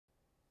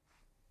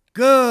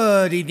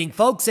Good evening,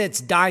 folks.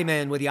 It's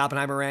Diamond with the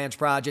Oppenheimer Ranch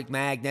Project,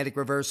 Magnetic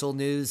Reversal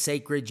News,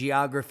 Sacred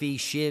Geography,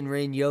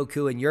 Shinrin,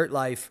 Yoku, and Yurt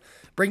Life,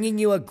 bringing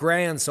you a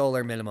grand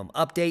solar minimum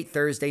update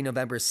Thursday,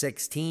 November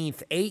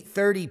 16th,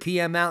 8:30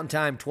 p.m. Mountain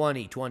Time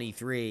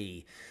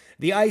 2023.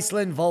 The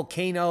Iceland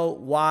Volcano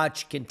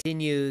Watch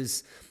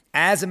continues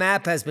as a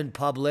map has been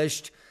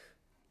published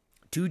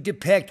to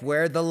depict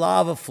where the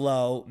lava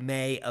flow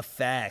may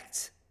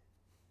affect.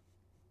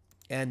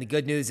 And the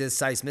good news is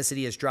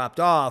seismicity has dropped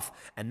off,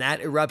 and that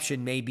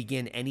eruption may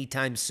begin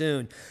anytime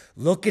soon.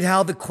 Look at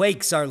how the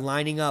quakes are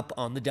lining up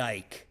on the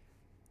dike.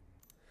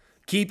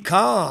 Keep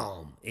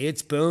calm.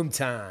 It's boom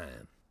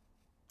time.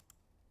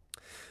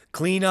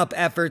 Cleanup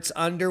efforts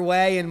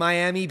underway in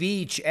Miami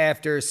Beach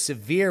after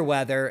severe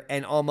weather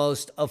and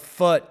almost a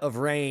foot of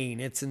rain.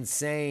 It's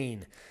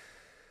insane.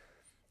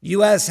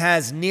 U.S.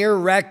 has near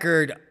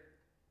record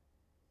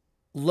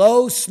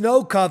low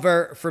snow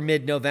cover for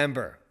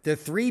mid-November. The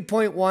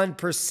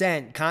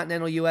 3.1%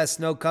 continental U.S.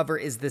 snow cover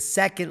is the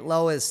second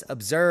lowest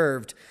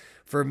observed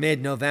for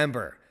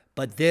mid-November.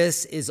 But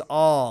this is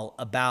all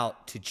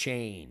about to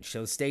change.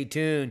 So stay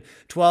tuned.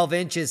 12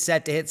 inches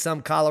set to hit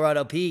some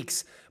Colorado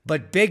peaks,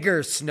 but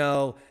bigger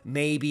snow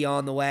may be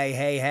on the way.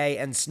 Hey,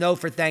 and snow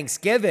for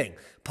Thanksgiving.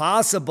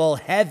 Possible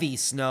heavy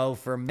snow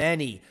for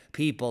many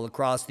people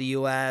across the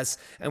U.S.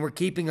 And we're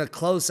keeping a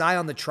close eye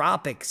on the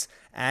tropics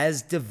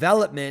as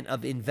development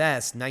of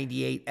Invest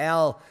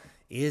 98L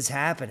is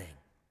happening.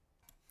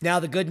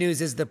 Now, the good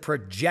news is the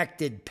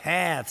projected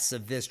paths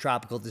of this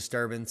tropical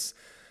disturbance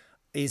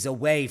is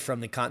away from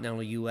the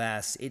continental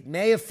U.S. It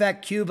may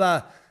affect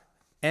Cuba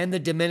and the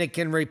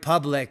Dominican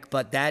Republic,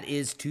 but that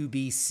is to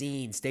be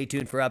seen. Stay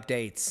tuned for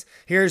updates.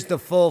 Here's the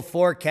full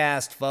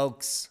forecast,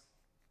 folks.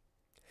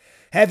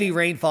 Heavy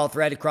rainfall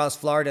threat across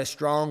Florida,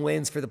 strong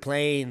winds for the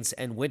plains,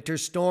 and winter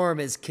storm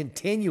is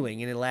continuing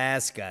in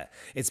Alaska.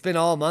 It's been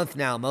all month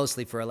now,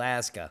 mostly for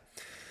Alaska.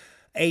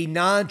 A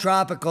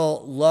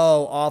non-tropical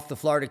low off the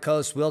Florida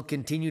coast will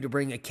continue to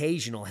bring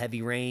occasional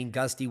heavy rain,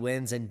 gusty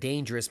winds, and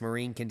dangerous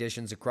marine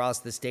conditions across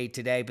the state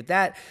today, but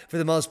that, for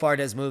the most part,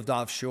 has moved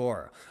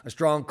offshore. A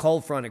strong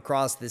cold front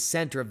across the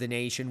center of the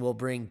nation will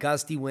bring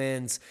gusty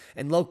winds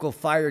and local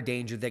fire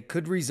danger that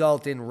could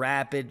result in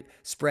rapid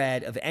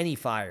spread of any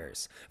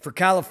fires. For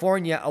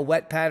California, a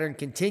wet pattern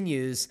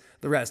continues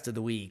the rest of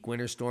the week.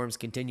 Winter storms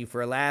continue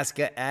for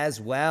Alaska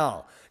as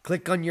well.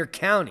 Click on your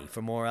county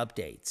for more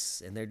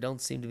updates. And there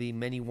don't seem to be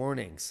many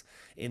warnings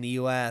in the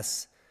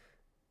U.S.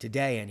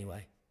 today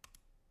anyway.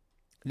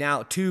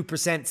 Now,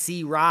 2%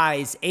 sea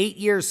rise 8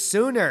 years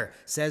sooner,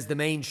 says the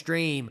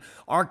mainstream.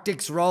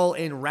 Arctic's role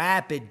in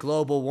rapid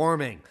global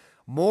warming.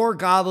 More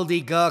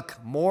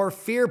gobbledygook, more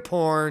fear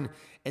porn,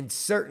 and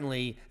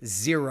certainly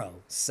zero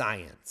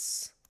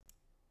science.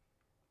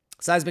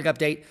 Seismic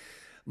update.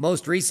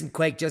 Most recent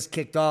quake just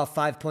kicked off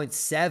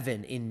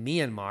 5.7 in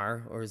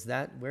Myanmar. Or is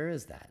that, where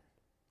is that?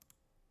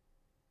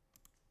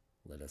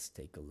 Let us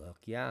take a look.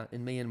 Yeah,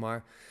 in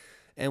Myanmar.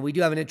 And we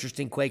do have an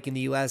interesting quake in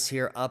the U.S.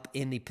 here up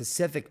in the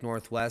Pacific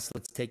Northwest.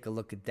 Let's take a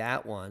look at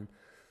that one.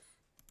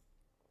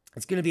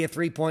 It's going to be a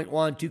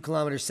 3.1, 2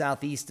 kilometers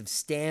southeast of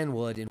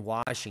Stanwood in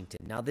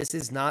Washington. Now, this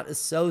is not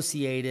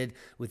associated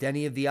with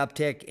any of the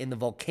uptick in the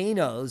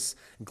volcanoes,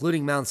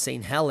 including Mount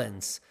St.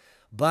 Helens,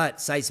 but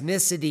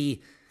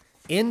seismicity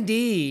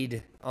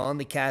indeed on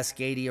the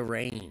Cascadia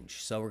Range.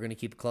 So we're going to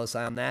keep a close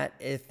eye on that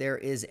if there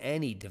is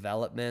any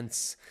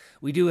developments.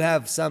 We do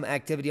have some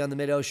activity on the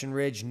mid-ocean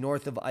ridge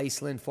north of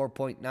Iceland,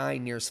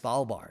 4.9 near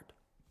Svalbard.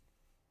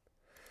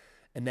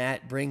 And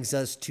that brings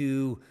us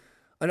to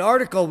an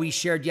article we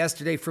shared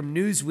yesterday from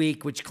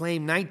Newsweek, which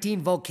claimed 19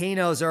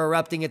 volcanoes are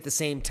erupting at the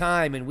same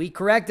time. And we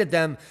corrected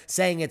them,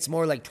 saying it's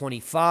more like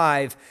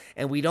 25,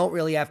 and we don't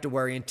really have to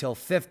worry until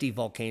 50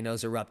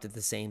 volcanoes erupt at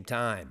the same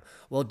time.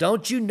 Well,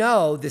 don't you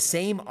know the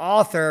same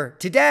author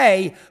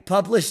today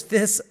published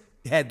this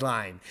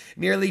headline.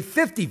 Nearly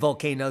 50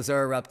 volcanoes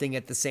are erupting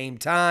at the same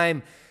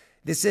time.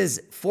 This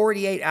is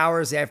 48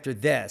 hours after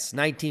this.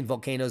 19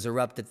 volcanoes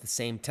erupt at the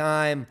same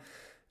time.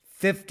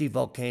 50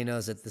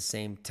 volcanoes at the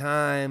same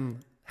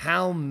time.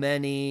 How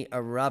many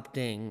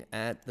erupting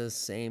at the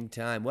same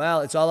time? Well,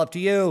 it's all up to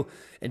you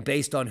and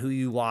based on who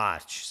you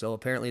watch. So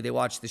apparently they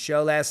watched the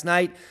show last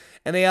night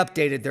and they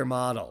updated their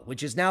model,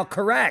 which is now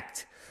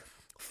correct.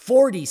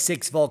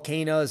 46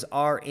 volcanoes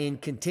are in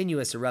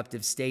continuous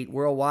eruptive state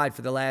worldwide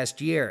for the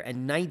last year,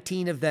 and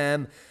 19 of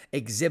them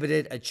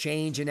exhibited a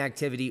change in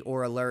activity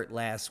or alert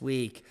last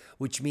week,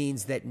 which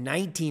means that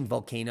 19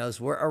 volcanoes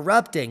were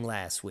erupting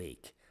last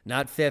week,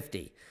 not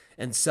 50.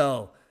 And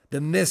so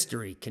the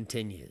mystery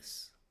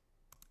continues.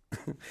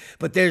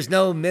 But there's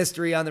no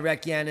mystery on the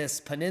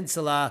Reykjanes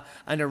Peninsula.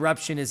 An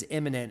eruption is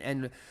imminent.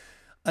 And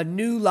a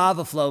new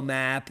lava flow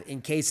map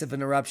in case of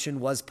an eruption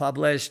was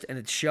published, and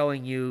it's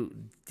showing you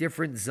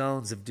different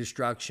zones of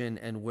destruction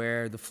and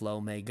where the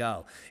flow may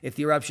go. If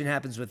the eruption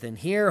happens within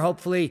here,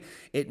 hopefully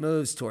it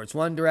moves towards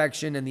one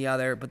direction and the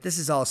other, but this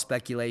is all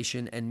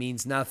speculation and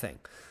means nothing.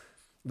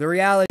 The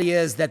reality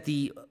is that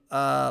the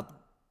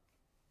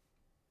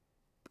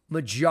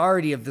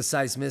majority of the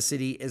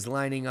seismicity is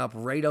lining up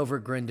right over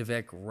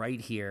Grindavik,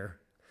 right here.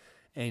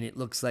 And it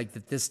looks like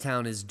that this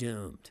town is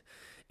doomed.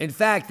 In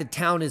fact, the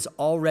town is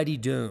already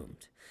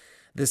doomed.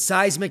 The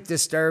seismic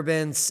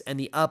disturbance and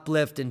the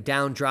uplift and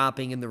down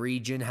dropping in the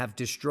region have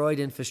destroyed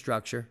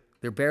infrastructure.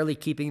 They're barely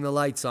keeping the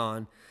lights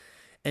on.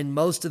 And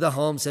most of the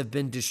homes have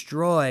been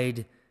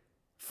destroyed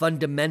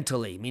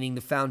fundamentally, meaning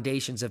the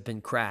foundations have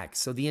been cracked.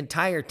 So the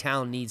entire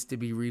town needs to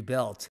be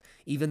rebuilt,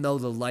 even though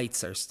the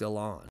lights are still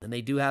on. And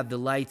they do have the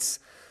lights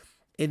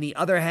in the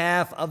other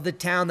half of the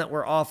town that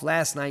were off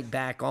last night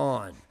back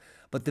on.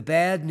 But the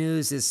bad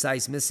news is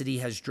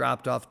seismicity has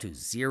dropped off to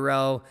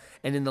 0.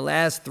 And in the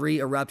last 3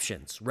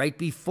 eruptions, right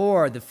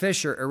before the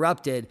fissure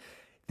erupted,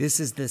 this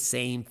is the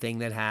same thing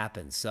that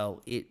happened.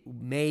 So it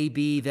may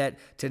be that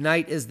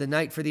tonight is the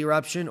night for the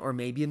eruption, or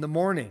maybe in the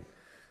morning.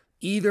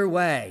 Either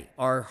way,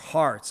 our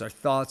hearts, our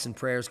thoughts, and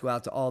prayers go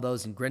out to all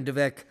those in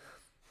Grindavik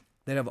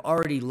that have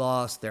already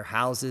lost their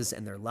houses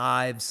and their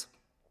lives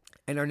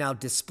and are now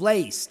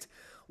displaced,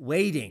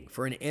 waiting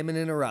for an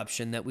imminent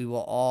eruption that we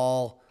will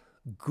all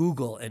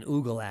Google and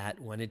oogle at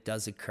when it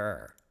does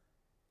occur.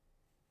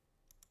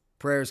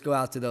 Prayers go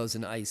out to those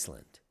in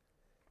Iceland.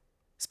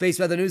 Space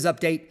weather news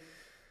update.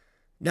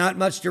 Not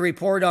much to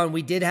report on.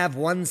 We did have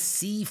one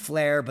sea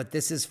flare, but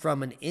this is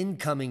from an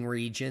incoming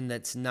region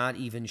that's not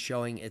even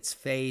showing its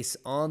face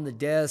on the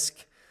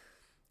disk.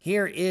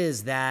 Here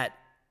is that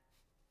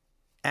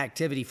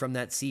activity from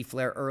that sea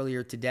flare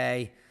earlier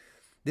today.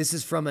 This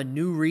is from a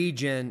new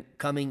region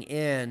coming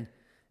in,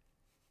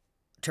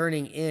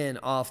 turning in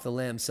off the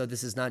limb. So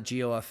this is not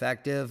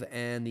geo-effective,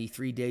 and the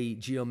 3-day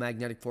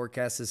geomagnetic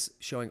forecast is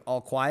showing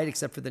all quiet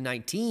except for the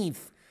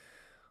 19th,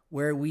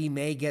 where we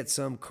may get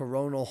some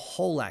coronal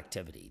hole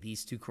activity.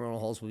 These 2 coronal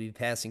holes will be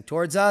passing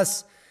towards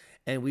us,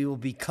 and we will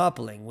be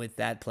coupling with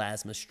that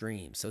plasma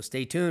stream. So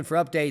stay tuned for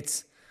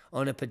updates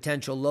on a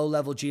potential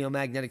low-level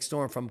geomagnetic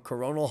storm from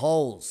coronal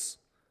holes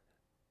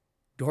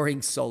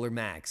during solar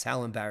max.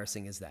 How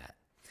embarrassing is that?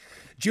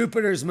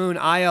 Jupiter's moon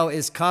Io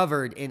is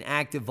covered in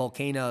active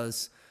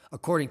volcanoes,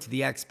 according to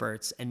the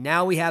experts, and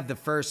now we have the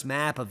first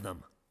map of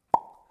them.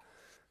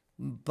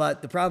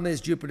 But the problem is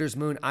Jupiter's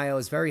moon Io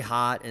is very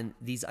hot, and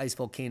these ice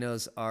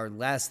volcanoes are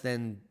less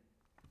than,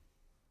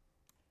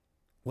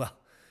 well,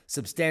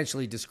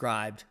 substantially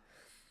described.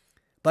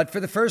 But for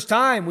the first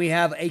time, we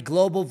have a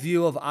global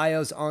view of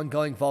Io's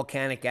ongoing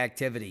volcanic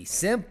activity,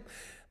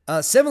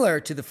 similar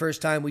to the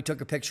first time we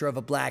took a picture of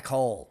a black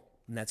hole.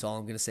 And that's all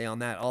I'm going to say on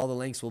that. All the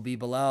links will be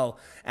below.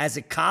 As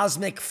a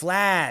cosmic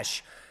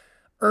flash,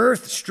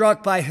 Earth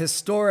struck by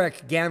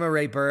historic gamma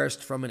ray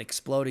burst from an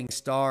exploding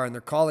star, and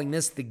they're calling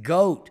this the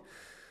GOAT,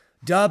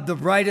 dubbed the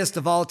brightest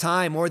of all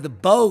time, or the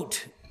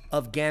boat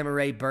of gamma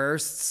ray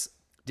bursts,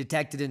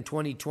 detected in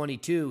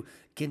 2022,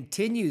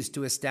 continues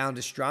to astound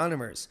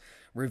astronomers,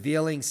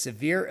 revealing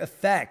severe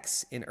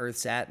effects in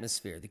Earth's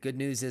atmosphere. The good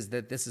news is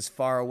that this is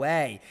far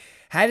away.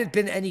 Had it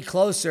been any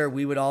closer,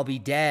 we would all be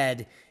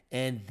dead,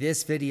 and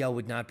this video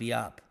would not be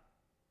up.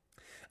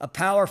 A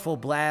powerful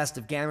blast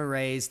of gamma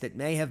rays that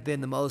may have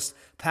been the most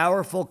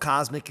powerful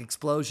cosmic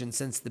explosion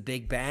since the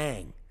Big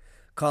Bang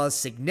caused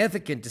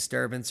significant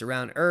disturbance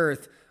around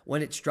Earth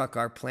when it struck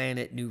our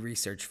planet, new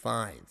research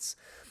finds.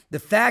 The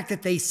fact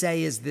that they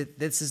say is that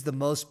this is the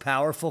most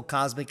powerful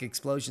cosmic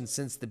explosion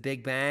since the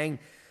Big Bang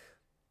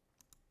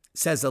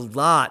says a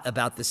lot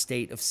about the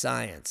state of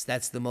science.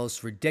 That's the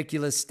most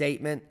ridiculous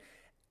statement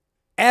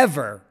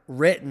ever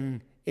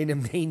written in a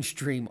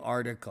mainstream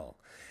article.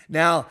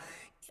 Now,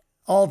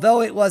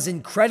 although it was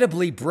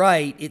incredibly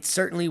bright, it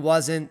certainly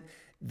wasn't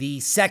the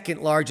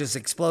second largest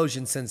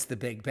explosion since the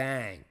Big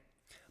Bang.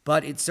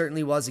 But it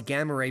certainly was a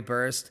gamma ray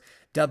burst,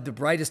 dubbed the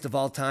brightest of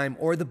all time,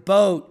 or the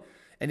boat,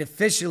 and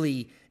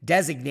officially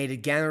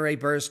designated gamma ray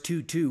burst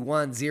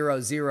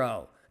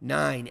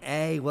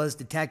 221009A was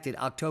detected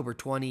October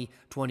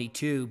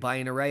 2022 by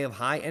an array of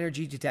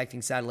high-energy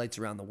detecting satellites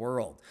around the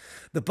world.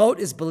 The boat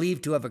is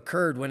believed to have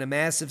occurred when a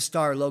massive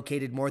star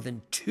located more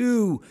than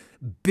 2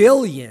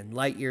 billion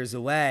light-years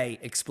away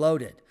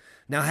exploded.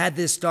 Now, had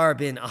this star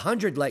been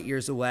 100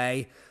 light-years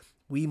away,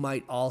 we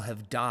might all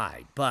have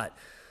died. But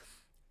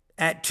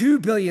at 2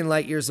 billion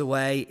light-years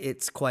away,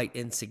 it's quite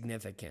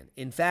insignificant.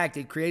 In fact,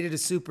 it created a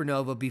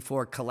supernova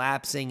before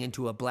collapsing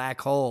into a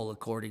black hole,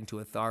 according to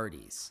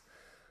authorities,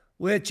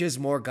 which is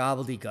more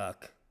gobbledygook,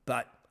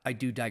 but I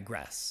do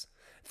digress.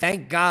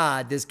 Thank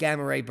God this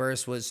gamma ray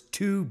burst was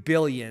 2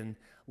 billion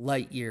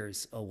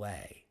light-years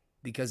away,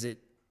 because it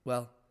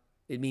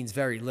means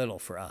very little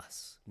for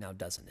us, now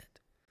doesn't it?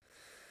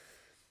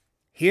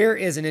 Here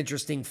is an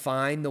interesting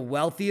find. The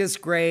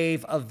wealthiest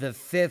grave of the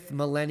 5th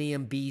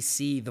millennium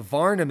BC, the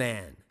Varna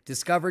man,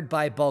 discovered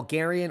by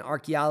Bulgarian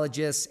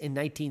archaeologists in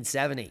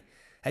 1970.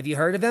 Have you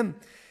heard of him?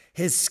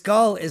 His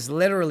skull is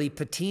literally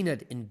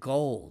patinaed in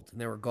gold.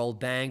 And there were gold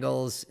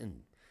bangles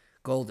and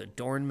gold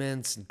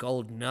adornments and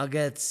gold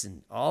nuggets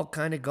and all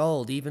kind of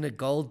gold, even a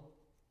gold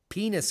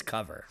penis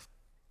cover.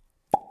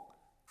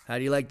 How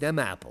do you like them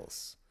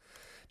apples?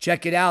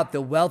 Check it out,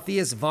 the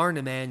wealthiest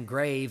Varna man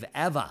grave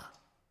ever.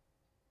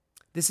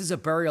 This is a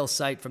burial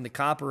site from the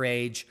Copper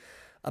Age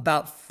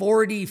about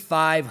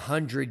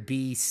 4,500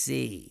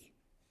 BC.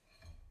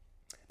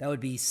 That would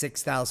be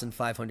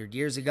 6,500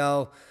 years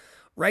ago,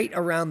 right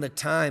around the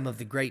time of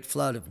the Great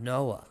Flood of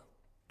Noah.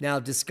 Now,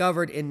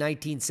 discovered in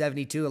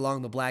 1972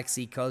 along the Black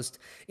Sea coast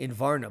in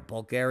Varna,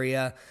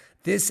 Bulgaria,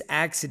 this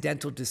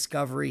accidental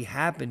discovery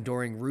happened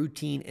during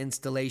routine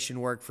installation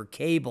work for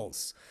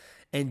cables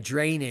and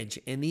drainage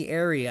in the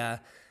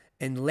area,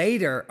 and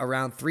later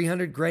around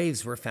 300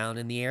 graves were found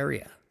in the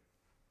area.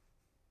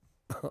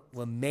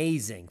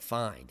 Amazing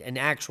find, and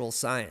actual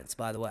science,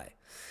 by the way.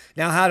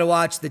 Now, how to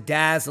watch the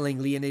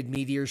dazzling Leonid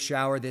meteor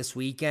shower this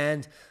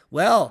weekend?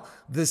 Well,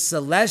 the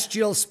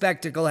celestial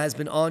spectacle has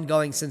been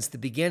ongoing since the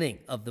beginning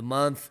of the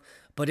month,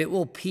 but it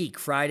will peak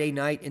Friday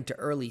night into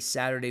early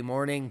Saturday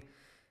morning.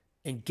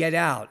 And get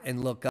out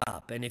and look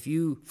up. And if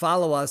you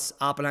follow us,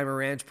 Oppenheimer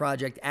Ranch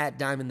Project, at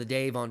Diamond the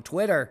Dave on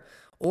Twitter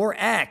or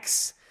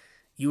X,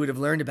 you would have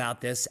learned about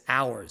this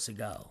hours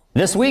ago.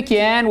 This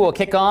weekend, we'll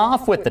kick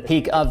off with the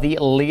peak of the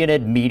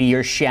Leonid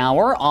meteor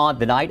shower on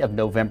the night of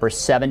November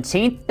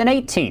 17th and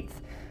 18th.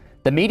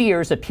 The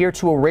meteors appear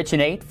to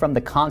originate from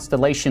the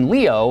constellation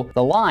Leo,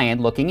 the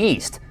lion, looking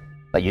east.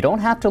 But you don't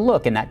have to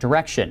look in that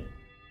direction.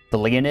 The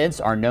Leonids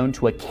are known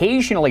to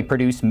occasionally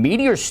produce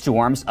meteor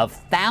storms of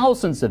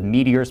thousands of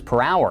meteors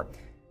per hour.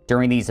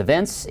 During these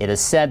events, it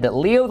is said that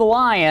Leo the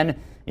lion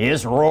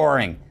is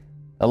roaring.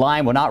 The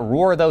lion will not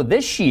roar, though,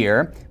 this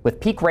year, with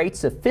peak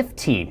rates of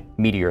 15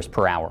 meteors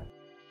per hour.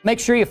 Make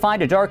sure you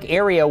find a dark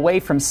area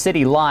away from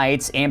city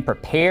lights and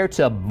prepare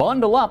to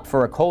bundle up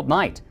for a cold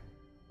night.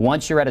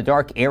 Once you're at a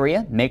dark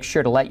area, make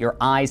sure to let your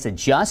eyes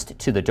adjust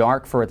to the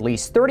dark for at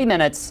least 30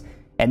 minutes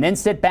and then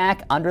sit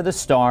back under the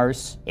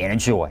stars and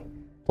enjoy.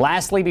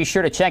 Lastly, be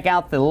sure to check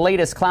out the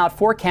latest cloud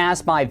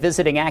forecast by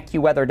visiting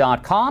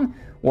AccuWeather.com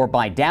or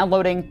by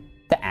downloading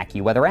the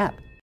AccuWeather app.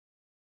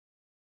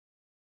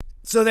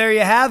 So there you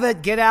have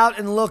it. Get out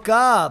and look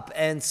up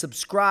and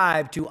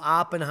subscribe to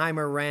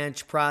Oppenheimer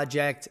Ranch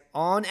Project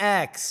on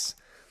X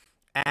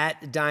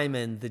at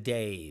Diamond the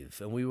Dave.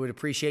 And we would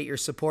appreciate your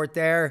support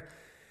there.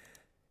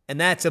 And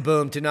that's a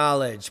boom to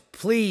knowledge.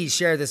 Please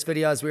share this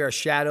video, as we are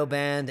shadow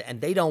banned and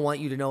they don't want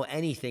you to know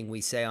anything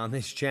we say on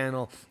this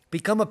channel.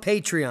 Become a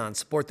Patreon,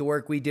 support the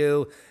work we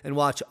do, and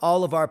watch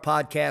all of our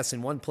podcasts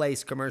in one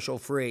place, commercial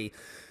free.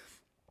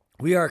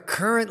 We are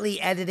currently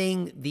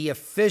editing the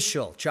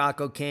official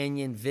Chaco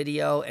Canyon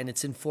video, and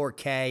it's in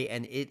 4K,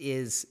 and it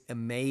is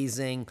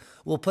amazing.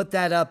 We'll put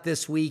that up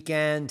this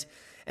weekend.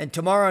 And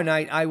tomorrow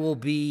night, I will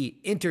be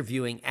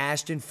interviewing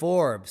Ashton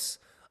Forbes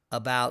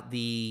about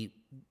the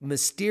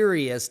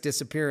mysterious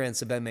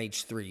disappearance of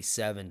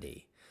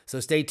MH370. So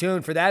stay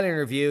tuned for that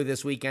interview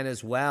this weekend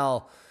as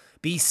well.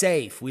 Be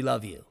safe. We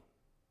love you.